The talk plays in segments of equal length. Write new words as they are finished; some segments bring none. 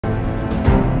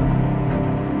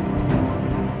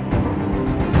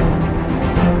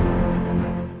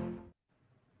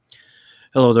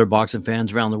Hello there, boxing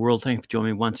fans around the world. Thank you for joining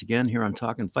me once again here on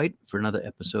Talk and Fight for another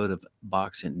episode of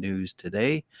Boxing News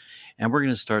Today. And we're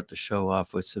going to start the show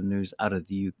off with some news out of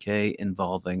the UK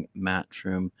involving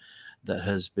Matchroom that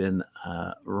has been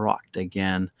rocked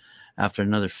again after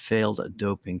another failed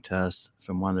doping test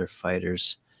from one of their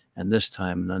fighters, and this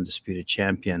time an undisputed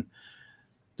champion.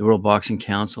 The World Boxing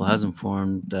Council has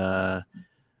informed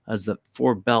as the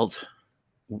four-belt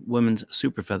women's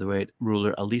super featherweight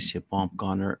ruler Alicia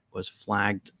Baumgartner was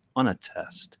flagged on a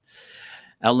test.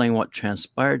 Outlining what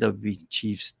transpired,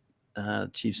 chief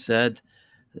said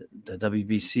the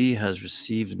WBC has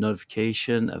received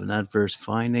notification of an adverse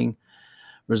finding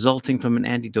resulting from an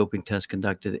anti-doping test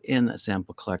conducted in a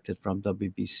sample collected from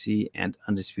WBC and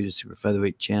undisputed super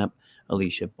featherweight champ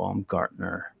Alicia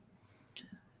Baumgartner.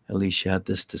 Alicia had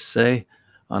this to say.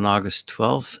 On August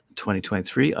 12,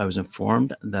 2023, I was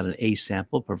informed that an A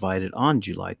sample provided on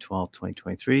July 12,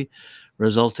 2023,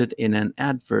 resulted in an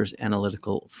adverse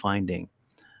analytical finding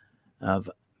of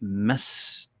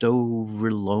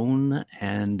mesdorilone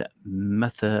and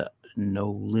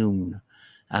methanolone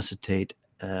acetate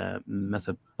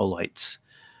metabolites,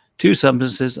 two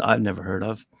substances I've never heard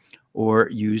of or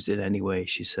used in any way,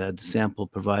 she said. The sample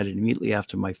provided immediately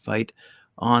after my fight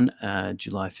on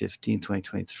July 15,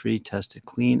 2023, tested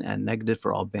clean and negative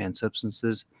for all banned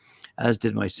substances, as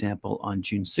did my sample on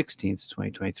June 16,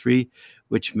 2023,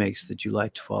 which makes the July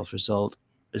 12th result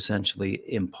essentially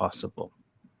impossible.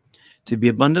 To be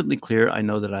abundantly clear, I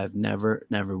know that I've never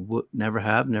would,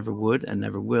 and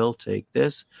never will take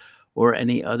this or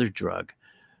any other drug.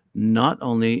 Not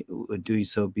only would doing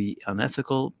so be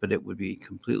unethical, but it would be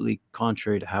completely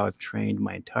contrary to how I've trained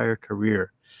my entire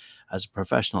career. As a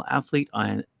professional athlete,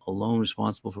 I am alone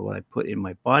responsible for what I put in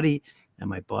my body, and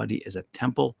my body is a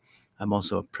temple. I'm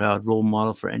also a proud role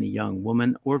model for any young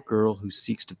woman or girl who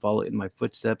seeks to follow in my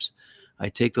footsteps. I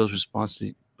take those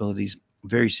responsibilities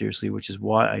very seriously, which is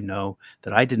why I know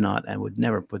that I did not and would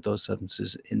never put those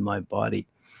substances in my body.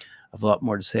 I have a lot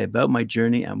more to say about my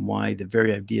journey and why the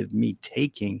very idea of me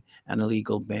taking an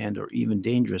illegal, banned, or even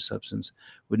dangerous substance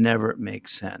would never make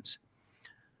sense.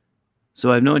 So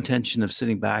I have no intention of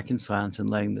sitting back in silence and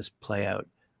letting this play out.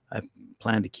 I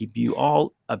plan to keep you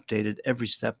all updated every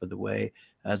step of the way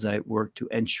as I work to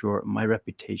ensure my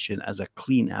reputation as a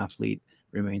clean athlete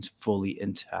remains fully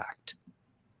intact.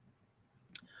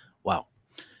 Wow.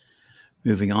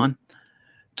 Moving on.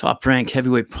 Top-ranked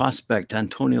heavyweight prospect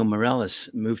Antonio Morales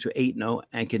moved to 8-0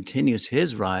 and continues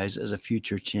his rise as a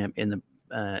future champ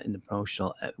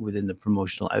within the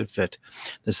promotional outfit.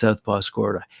 The Southpaw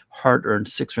scored a hard-earned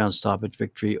 6-round stoppage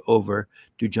victory over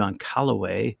Dujon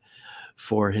Calloway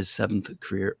for his 7th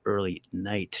career early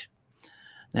night.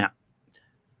 Now,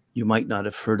 you might not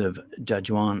have heard of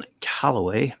Dujon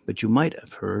Calloway, but you might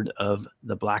have heard of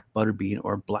the Black Butterbean,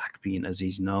 or Black Bean as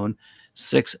he's known,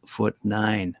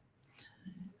 6'9".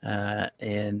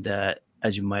 And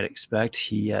as you might expect,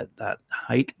 he at that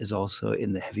height is also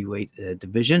in the heavyweight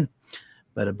division.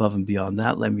 But above and beyond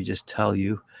that, let me just tell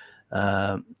you,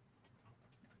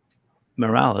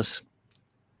 Morales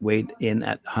weighed in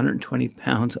at 120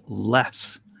 pounds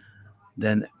less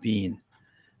than Bean,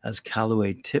 as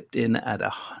Calloway tipped in at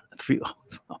a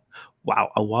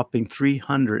whopping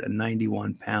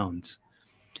 391 pounds.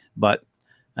 But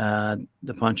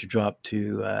the puncher dropped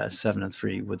to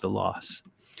 7-3 with the loss.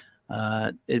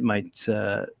 It might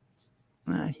as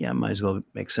well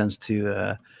make sense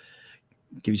to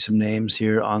give you some names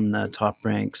here on Top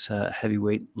Rank's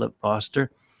heavyweight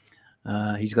roster.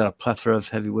 He's got a plethora of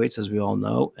heavyweights, as we all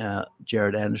know.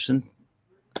 Jared Anderson,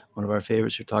 one of our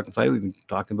favorites for Talking Fight. We've been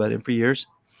talking about him for years.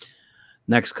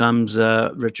 Next comes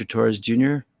Richard Torres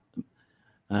Jr.,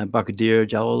 Bakadir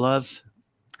Jalolov,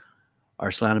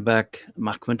 Arslanbek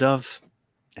Makhmedov,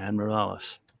 and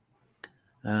Morales.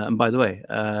 And by the way,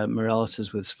 Morales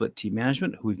is with Split T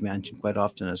Management, who we've mentioned quite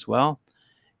often as well.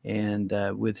 And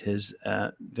with his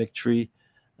victory,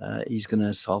 he's going to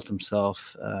assault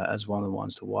himself as one of the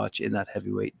ones to watch in that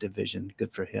heavyweight division.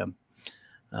 Good for him.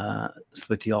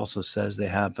 Split T also says they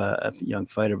have a young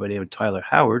fighter by the name of Tyler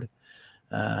Howard,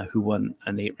 who won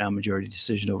an 8-round majority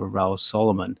decision over Raul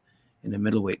Solomon in a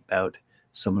middleweight bout.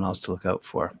 Someone else to look out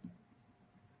for.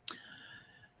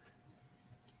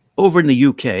 Over in the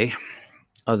UK,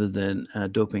 other than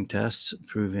doping tests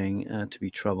proving to be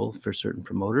trouble for certain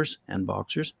promoters and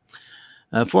boxers,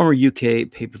 former UK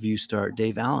pay-per-view star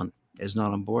Dave Allen is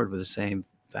not on board with the same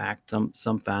fact.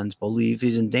 Some fans believe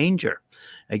he's in danger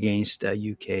against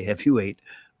UK heavyweight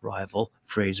rival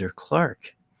Fraser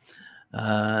Clark.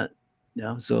 So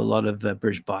a lot of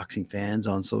British boxing fans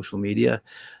on social media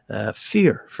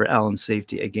fear for Allen's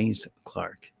safety against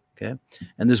Clark, Okay.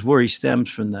 And this worry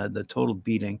stems from the total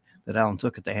beating that Allen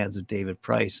took at the hands of David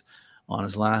Price on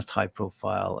his last high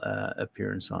profile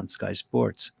appearance on Sky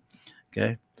Sports.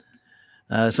 Okay.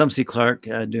 Some see Clark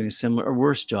doing a similar or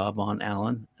worse job on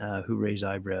Allen, who raised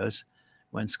eyebrows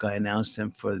when Sky announced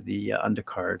him for the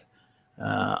undercard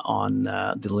on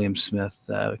the Liam Smith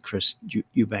Chris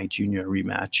Eubank Jr.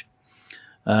 rematch.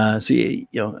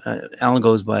 Allen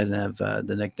goes by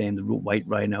the nickname the White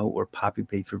Rhino or Poppy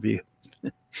Pay-Per-View.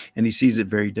 And he sees it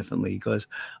very differently. He goes,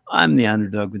 I'm the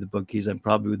underdog with the bookies. I'm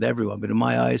probably with everyone, but in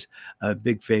my eyes, a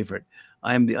big favorite.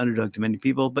 I am the underdog to many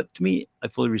people, but to me, I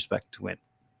fully expect to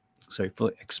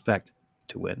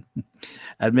win.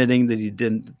 Admitting that he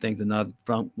didn't think the nod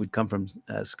would come from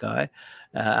Sky,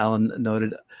 Allen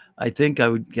noted, I think I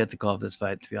would get the call for this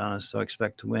fight, to be honest, so I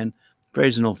expect to win.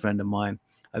 Bray's an old friend of mine.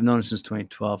 I've known him since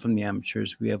 2012 from the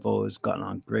amateurs. We have always gotten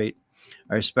on great.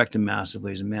 I respect him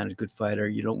massively as a man, a good fighter.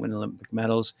 You don't win Olympic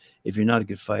medals if you're not a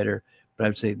good fighter, but I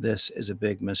would say this is a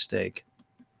big mistake.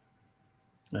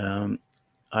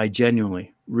 I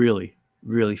genuinely, really,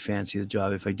 really fancy the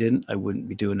job. If I didn't, I wouldn't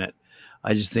be doing it.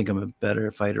 I just think I'm a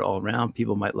better fighter all around.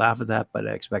 People might laugh at that, but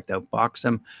I expect to outbox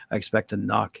him. I expect to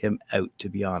knock him out, to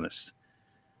be honest.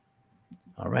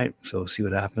 All right, so we'll see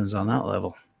what happens on that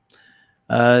level.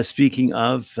 Speaking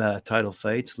of title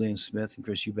fights, Liam Smith and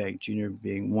Chris Eubank Jr.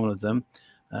 being one of them.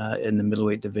 In the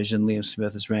middleweight division, Liam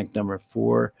Smith is ranked number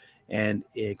 4, and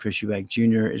Chris Eubank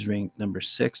Jr. is ranked number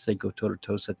 6. They go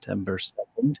toe-to-toe September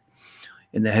 2nd.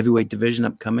 In the heavyweight division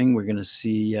upcoming, we're going to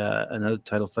see another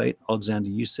title fight, Alexander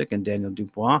Usyk and Daniel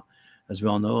Dubois. As we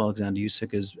all know, Alexander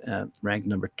Usyk is ranked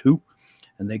number 2,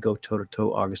 and they go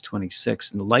toe-to-toe August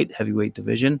 26th. In the light heavyweight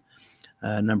division,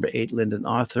 number 8, Lyndon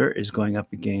Arthur, is going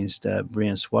up against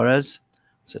Brian Suarez,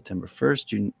 September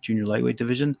 1st. Junior lightweight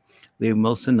division, Liam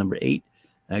Wilson, number 8,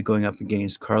 going up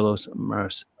against Carlos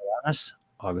Marcianes,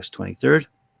 August 23rd.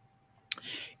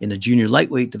 In the junior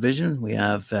lightweight division, we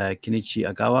have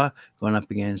Kenichi Agawa going up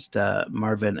against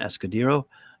Marvin Escudero,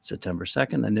 September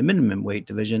 2nd. And the minimum weight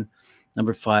division,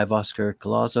 number 5, Oscar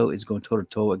Collazo, is going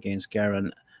toe-to-toe against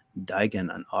Garen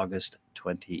Daigen on August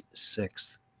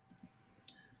 26th.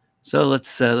 So let's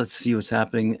see what's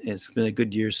happening. It's been a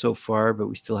good year so far, but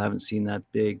we still haven't seen that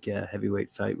big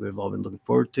heavyweight fight we've all been looking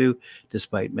forward to,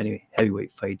 despite many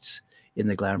heavyweight fights in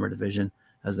the glamour division,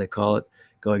 as they call it,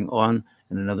 going on.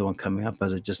 And another one coming up,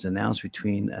 as I just announced,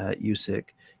 between Usyk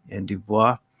and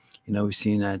Dubois. You know, we've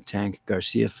seen Tank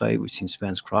Garcia fight. We've seen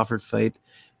Spence Crawford fight.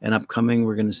 And upcoming,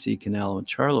 we're going to see Canelo and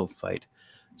Charlo fight.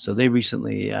 So they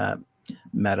recently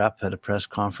met up at a press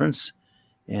conference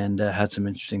and had some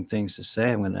interesting things to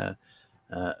say. I'm going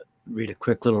to read a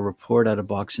quick little report out of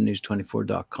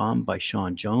BoxingNews24.com by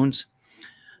Sean Jones,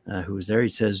 who was there. He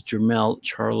says, Jermell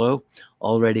Charlo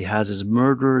already has his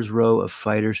murderer's row of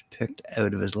fighters picked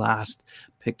out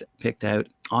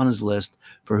on his list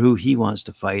for who he wants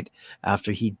to fight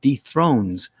after he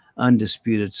dethrones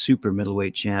undisputed super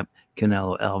middleweight champ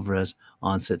Canelo Alvarez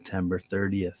on September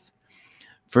 30th.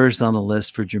 First on the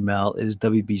list for Jermell is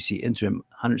WBC interim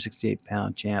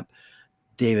 168-pound champ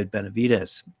David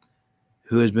Benavidez,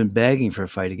 who has been begging for a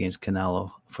fight against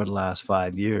Canelo for the last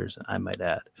 5 years, I might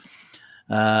add.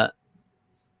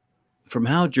 From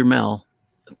how Jermell,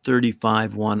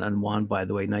 35-1-1, by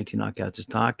the way, 19 knockouts is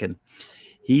talking,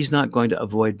 he's not going to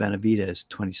avoid Benavidez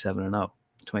 27-0,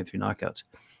 23 knockouts,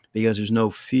 because there's no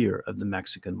fear of the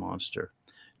Mexican monster.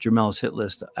 Jermell's hit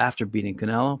list after beating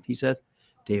Canelo, he said,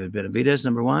 David Benavidez,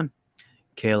 number 1,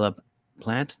 Caleb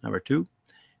Plant, number 2,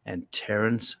 and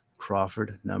Terence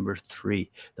Crawford, number 3.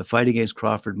 The fight against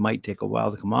Crawford might take a while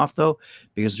to come off, though,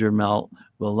 because Jermell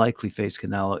will likely face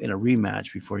Canelo in a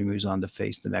rematch before he moves on to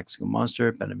face the Mexican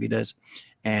monster, Benavidez,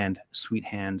 and Sweet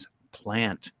Hands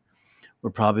Plant. We're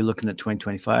probably looking at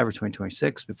 2025 or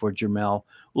 2026 before Jermell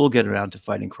will get around to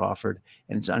fighting Crawford,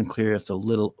 and it's unclear if the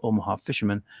little Omaha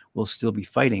fisherman will still be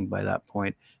fighting by that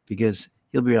point, because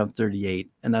he'll be around 38,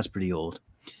 and that's pretty old.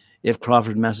 If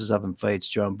Crawford messes up and fights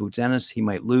John Boots Ennis, he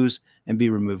might lose and be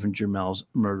removed from Jermell's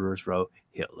murderer's row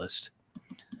hit list.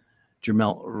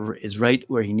 Jermell is right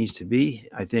where he needs to be.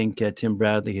 I think Tim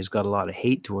Bradley has got a lot of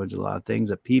hate towards a lot of things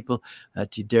that people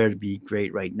you dare to be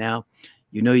great right now.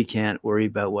 You know you can't worry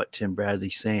about what Tim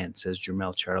Bradley's saying, says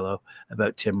Jermell Charlo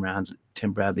about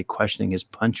Tim Bradley questioning his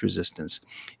punch resistance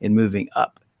in moving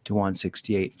up to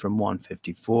 168 from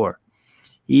 154.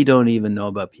 He don't even know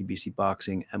about PBC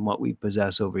boxing and what we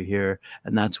possess over here,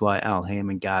 and that's why Al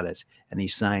Heyman got us, and he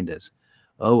signed us.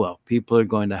 Oh, well, people are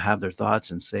going to have their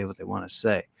thoughts and say what they want to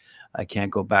say. I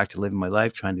can't go back to living my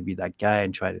life trying to be that guy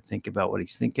and try to think about what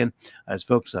he's thinking. I was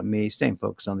focused on me, staying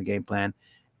focused on the game plan,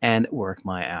 and work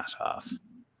my ass off.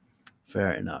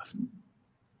 Fair enough.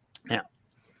 Now,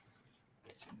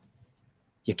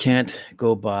 you can't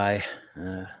go by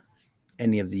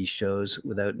any of these shows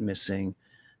without missing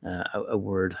a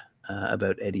word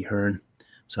about Eddie Hearn.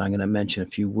 So I'm going to mention a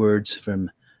few words from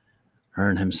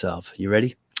Hearn himself. You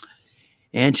ready?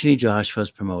 Anthony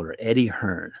Joshua's promoter, Eddie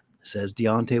Hearn, says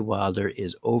Deontay Wilder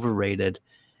is overrated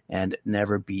and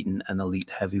never beaten an elite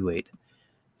heavyweight.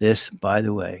 This, by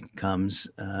the way, comes,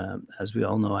 as we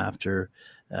all know, after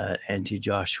Anthony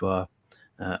Joshua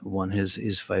won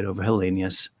his fight over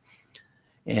Hellenius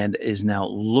and is now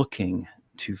looking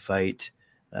to fight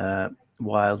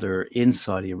Wilder in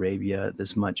Saudi Arabia,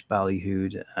 this much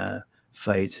ballyhooed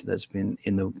fight that's been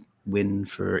in the wind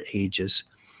for ages.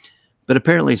 But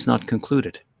apparently it's not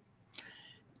concluded.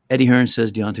 Eddie Hearn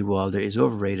says Deontay Wilder is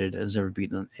overrated and has never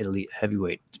beaten an elite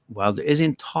heavyweight. Wilder is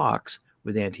in talks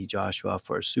with Anthony Joshua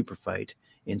for a super fight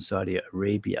in Saudi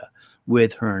Arabia,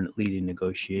 with Hearn leading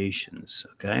negotiations.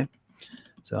 Okay,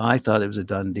 so I thought it was a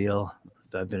done deal.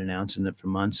 I've been announcing it for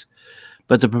months.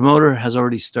 But the promoter has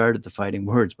already started the fighting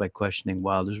words by questioning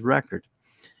Wilder's record.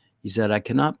 He said, I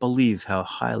cannot believe how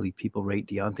highly people rate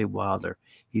Deontay Wilder.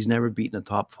 He's never beaten a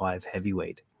top 5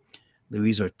 heavyweight.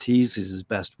 Luis Ortiz is his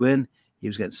best win. He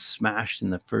was getting smashed in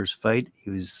the first fight. He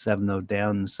was 7-0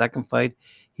 down in the second fight.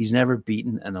 He's never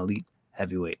beaten an elite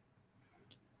heavyweight.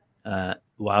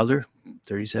 Wilder,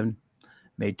 37,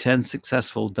 made 10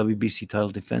 successful WBC title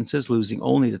defenses, losing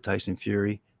only to Tyson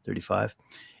Fury, 35,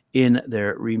 in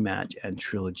their rematch and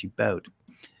trilogy bout.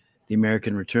 The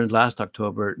American returned last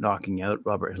October, knocking out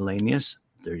Robert Hellenius,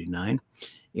 39,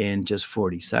 in just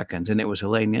 40 seconds. And it was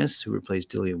Hellenius who replaced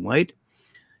Dillian White,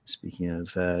 speaking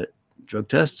of drug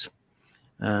tests,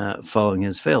 following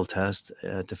his failed test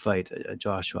to fight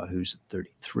Joshua, who's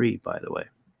 33, by the way.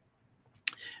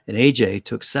 And AJ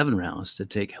took 7 rounds to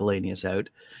take Hellenius out,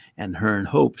 and Hearn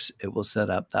hopes it will set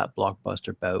up that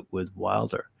blockbuster bout with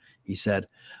Wilder. He said,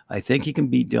 I think he can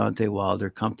beat Deontay Wilder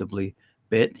comfortably,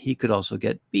 but he could also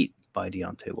get beat by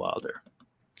Deontay Wilder.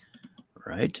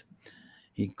 Right?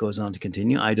 He goes on to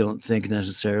continue. I don't think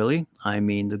necessarily. I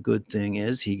mean, the good thing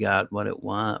is he got what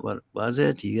was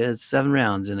it? He had 7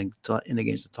 rounds in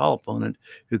against a tall opponent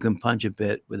who can punch a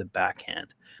bit with a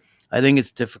backhand. I think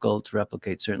it's difficult to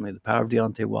replicate, certainly, the power of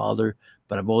Deontay Wilder,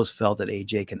 but I've always felt that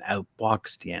AJ can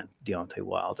outbox Deontay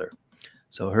Wilder.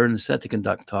 So Hearn is set to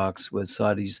conduct talks with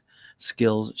Saudi's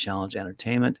Skills Challenge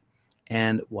Entertainment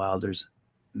and Wilder's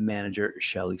manager,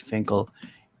 Shelley Finkel,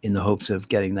 in the hopes of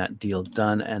getting that deal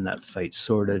done and that fight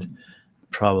sorted,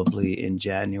 probably in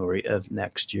January of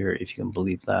next year, if you can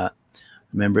believe that.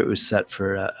 Remember, it was set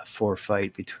for a 4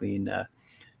 fight between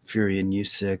Fury and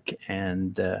Usyk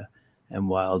and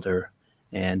Wilder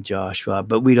and Joshua,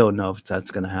 but we don't know if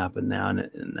that's going to happen now.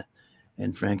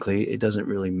 And frankly, it doesn't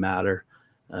really matter.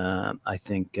 I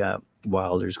think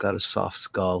Wilder's got a soft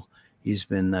skull. He's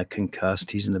been concussed.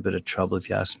 He's in a bit of trouble, if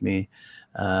you ask me.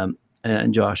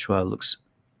 And Joshua looks,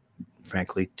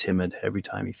 frankly, timid every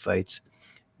time he fights,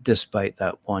 despite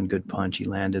that one good punch he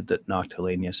landed that knocked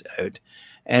Hellenius out.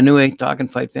 Anyway, talking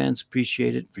fight fans,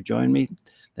 appreciate it for joining me.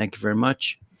 Thank you very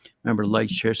much. Remember to like,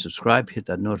 share, subscribe, hit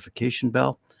that notification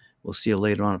bell. We'll see you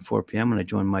later on at 4 p.m. when I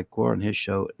join Mike Gore on his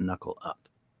show, Knuckle Up.